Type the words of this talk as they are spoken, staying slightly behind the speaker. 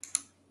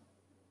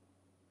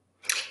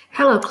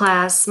Hello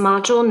class,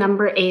 module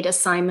number 8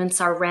 assignments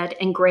are read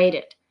and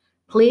graded.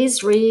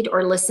 Please read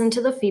or listen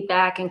to the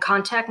feedback and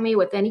contact me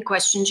with any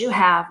questions you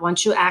have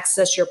once you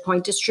access your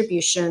point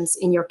distributions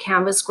in your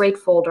Canvas grade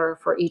folder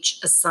for each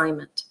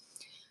assignment.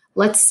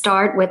 Let's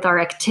start with our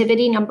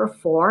activity number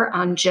 4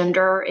 on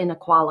gender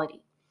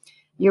inequality.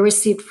 You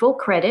received full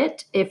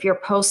credit if your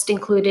post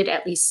included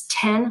at least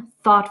 10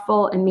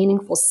 thoughtful and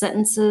meaningful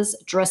sentences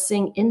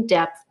addressing in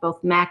depth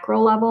both macro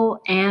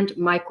level and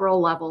micro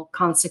level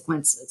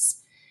consequences.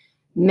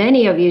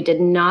 Many of you did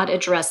not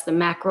address the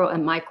macro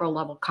and micro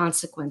level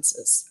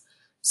consequences,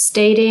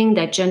 stating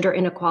that gender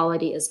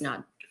inequality is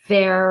not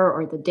fair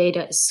or the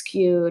data is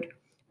skewed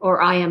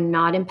or I am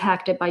not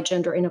impacted by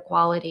gender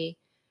inequality,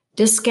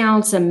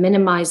 discounts and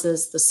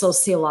minimizes the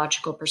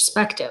sociological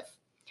perspective.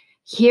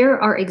 Here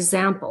are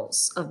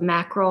examples of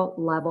macro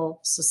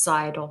level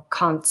societal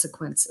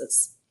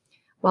consequences.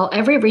 While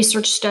every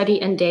research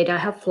study and data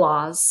have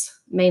flaws,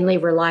 mainly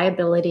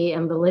reliability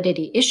and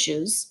validity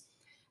issues,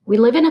 we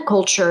live in a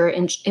culture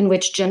in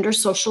which gender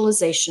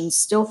socialization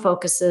still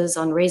focuses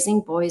on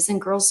raising boys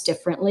and girls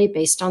differently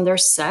based on their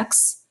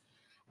sex,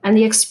 and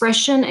the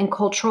expression and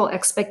cultural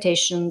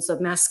expectations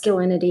of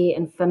masculinity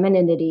and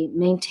femininity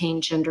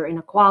maintain gender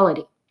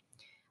inequality.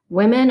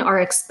 Women are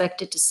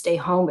expected to stay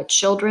home with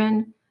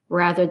children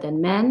rather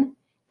than men,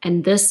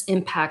 and this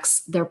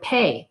impacts their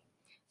pay.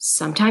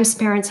 Sometimes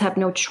parents have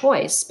no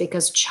choice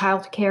because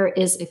childcare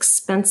is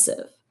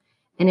expensive,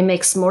 and it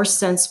makes more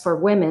sense for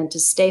women to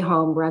stay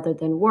home rather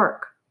than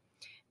work.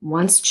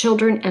 Once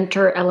children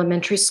enter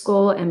elementary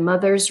school and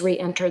mothers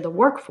re-enter the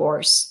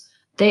workforce,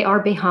 they are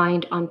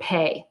behind on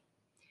pay.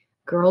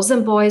 Girls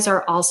and boys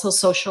are also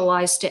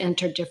socialized to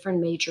enter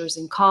different majors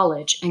in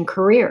college and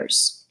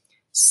careers.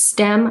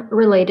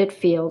 STEM-related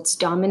fields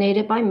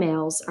dominated by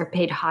males are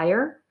paid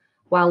higher,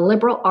 while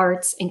liberal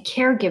arts and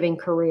caregiving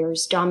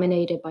careers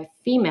dominated by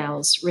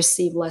females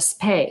receive less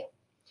pay.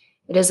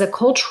 It is a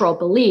cultural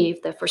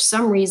belief that for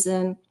some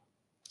reason,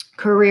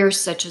 careers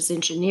such as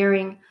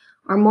engineering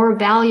are more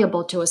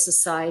valuable to a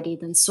society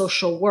than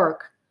social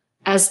work,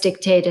 as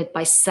dictated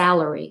by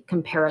salary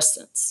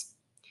comparisons.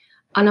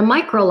 On a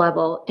micro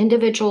level,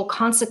 individual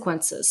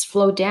consequences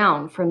flow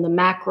down from the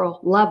macro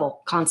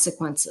level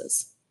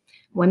consequences.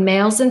 When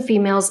males and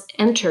females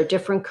enter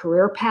different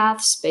career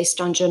paths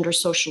based on gender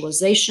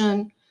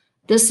socialization,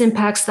 this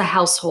impacts the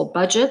household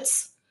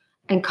budgets,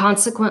 and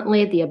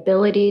consequently the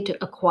ability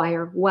to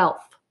acquire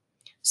wealth.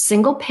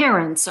 Single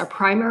parents are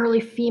primarily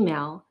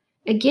female,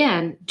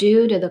 again,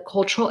 due to the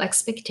cultural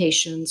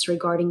expectations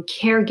regarding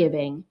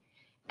caregiving,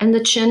 and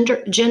the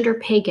gender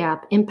pay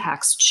gap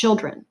impacts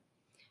children.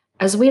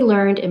 As we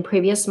learned in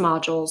previous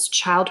modules,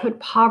 childhood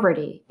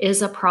poverty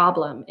is a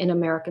problem in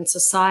American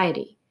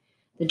society.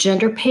 The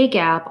gender pay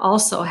gap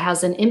also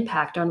has an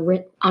impact on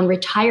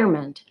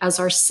retirement,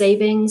 as our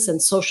savings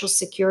and Social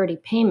Security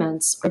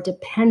payments are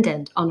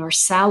dependent on our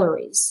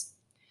salaries.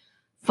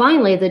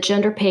 Finally, the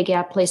gender pay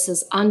gap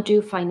places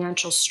undue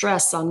financial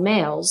stress on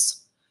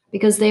males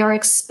because they are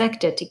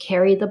expected to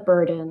carry the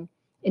burden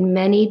in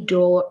many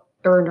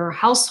dual-earner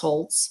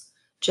households,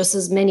 just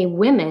as many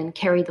women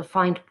carry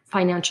the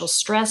financial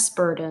stress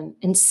burden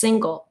in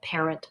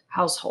single-parent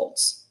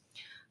households.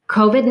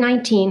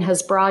 COVID-19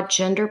 has brought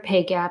gender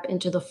pay gap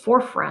into the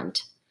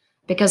forefront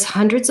because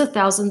hundreds of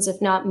thousands,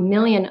 if not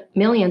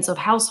millions of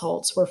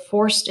households were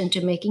forced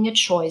into making a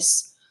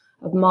choice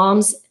of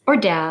moms or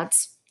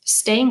dads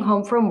staying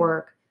home from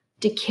work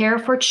to care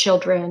for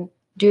children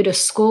due to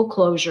school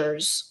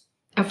closures.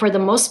 And for the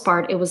most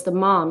part, it was the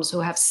moms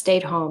who have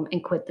stayed home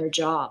and quit their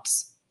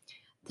jobs.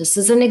 This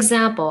is an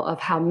example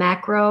of how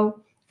macro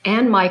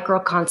and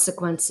micro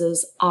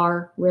consequences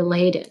are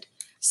related,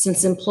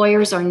 since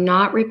employers are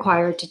not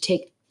required to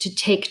take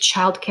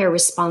childcare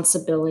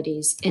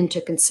responsibilities into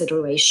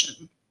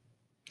consideration.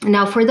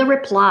 Now for the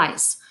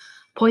replies.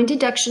 Point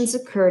deductions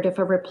occurred if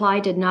a reply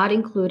did not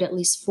include at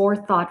least 4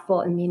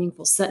 thoughtful and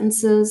meaningful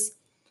sentences.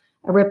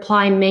 A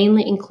reply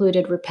mainly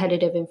included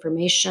repetitive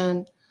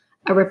information.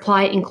 A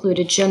reply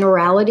included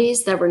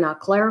generalities that were not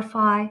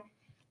clarified.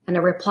 And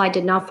a reply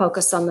did not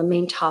focus on the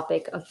main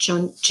topic of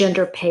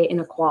gender pay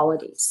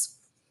inequalities.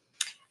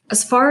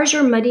 As far as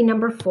your MUDDY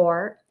number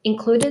 4,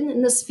 included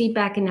in this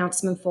feedback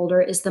announcement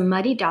folder is the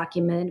MUDDY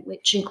document,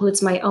 which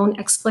includes my own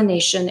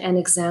explanation and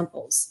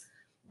examples.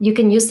 You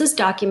can use this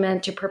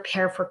document to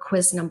prepare for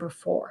quiz number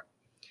 4.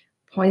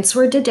 Points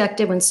were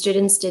deducted when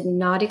students did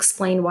not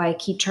explain why a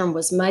key term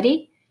was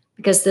muddy,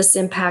 because this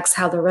impacts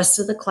how the rest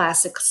of the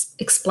class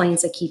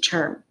explains a key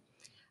term.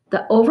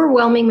 The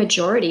overwhelming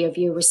majority of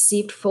you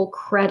received full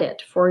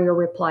credit for your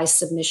reply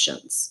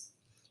submissions.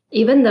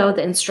 Even though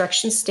the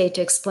instructions state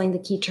to explain the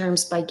key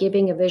terms by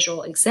giving a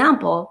visual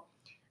example,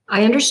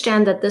 I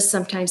understand that this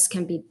sometimes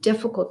can be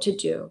difficult to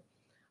do,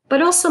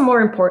 but also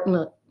more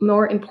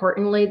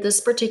importantly,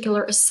 this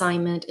particular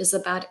assignment is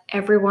about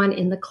everyone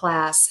in the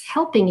class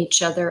helping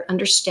each other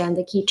understand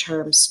the key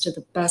terms to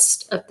the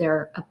best of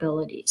their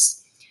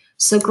abilities.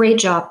 So great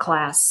job,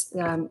 class.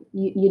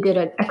 You did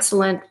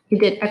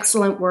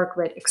excellent work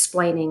with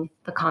explaining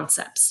the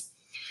concepts.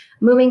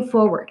 Moving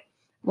forward,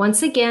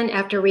 Once again,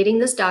 after reading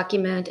this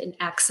document and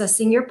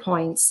accessing your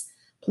points,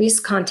 please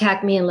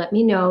contact me and let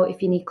me know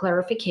if you need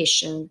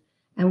clarification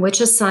and which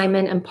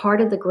assignment and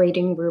part of the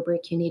grading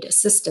rubric you need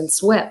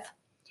assistance with.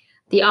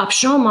 The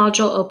optional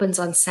module opens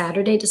on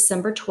Saturday,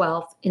 December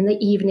 12th in the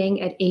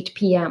evening at 8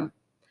 p.m.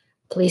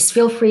 Please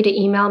feel free to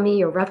email me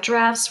your rough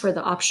drafts for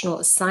the optional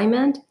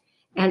assignment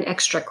and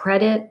extra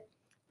credit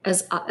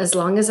as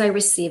long as I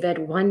receive it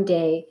one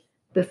day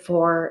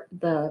before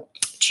the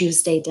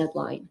Tuesday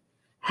deadline.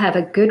 Have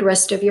a good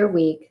rest of your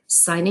week.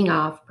 Signing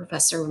off,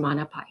 Professor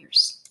Romana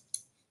Pyers.